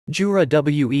Jura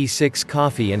WE6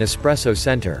 Coffee and Espresso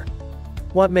Center.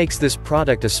 What makes this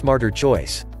product a smarter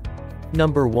choice?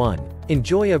 Number 1.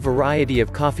 Enjoy a variety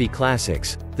of coffee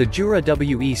classics. The Jura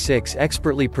WE6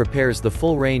 expertly prepares the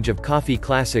full range of coffee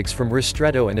classics from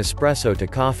ristretto and espresso to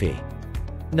coffee.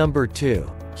 Number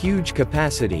 2. Huge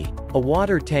capacity. A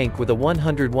water tank with a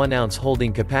 101-ounce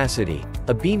holding capacity,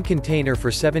 a bean container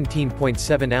for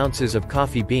 17.7 ounces of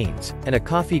coffee beans, and a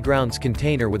coffee grounds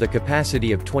container with a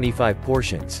capacity of 25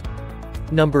 portions.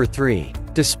 Number 3.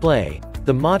 Display.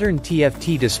 The modern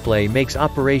TFT display makes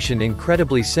operation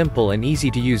incredibly simple and easy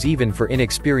to use even for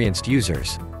inexperienced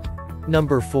users.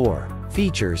 Number 4.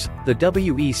 Features. The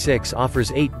WE6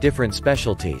 offers 8 different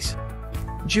specialties.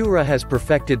 Jura has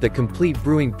perfected the complete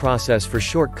brewing process for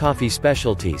short coffee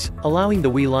specialties, allowing the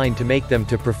WE line to make them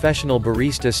to professional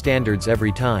barista standards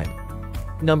every time.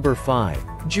 Number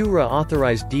 5. Jura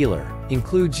authorized dealer,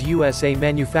 includes USA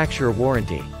manufacturer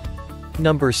warranty.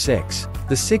 Number 6.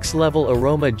 The 6-level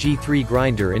Aroma G3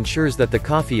 grinder ensures that the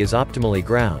coffee is optimally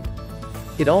ground.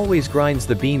 It always grinds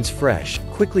the beans fresh,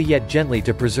 quickly yet gently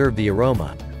to preserve the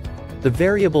aroma. The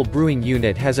variable brewing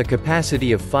unit has a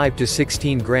capacity of 5 to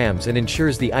 16 grams and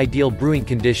ensures the ideal brewing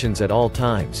conditions at all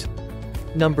times.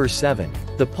 Number 7.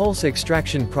 The pulse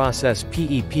extraction process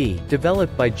 (PEP),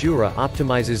 developed by Jura,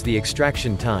 optimizes the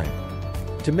extraction time.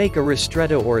 To make a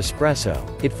ristretto or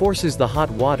espresso, it forces the hot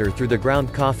water through the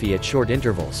ground coffee at short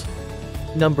intervals.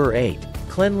 Number 8.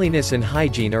 Cleanliness and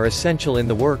hygiene are essential in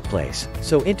the workplace,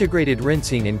 so integrated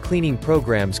rinsing and cleaning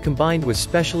programs combined with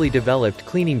specially developed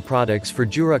cleaning products for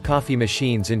Jura coffee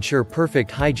machines ensure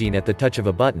perfect hygiene at the touch of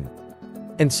a button.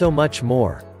 And so much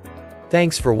more.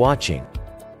 Thanks for watching.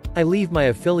 I leave my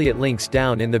affiliate links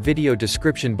down in the video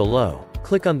description below.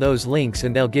 Click on those links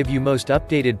and they'll give you most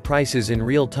updated prices in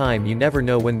real time. You never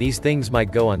know when these things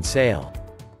might go on sale.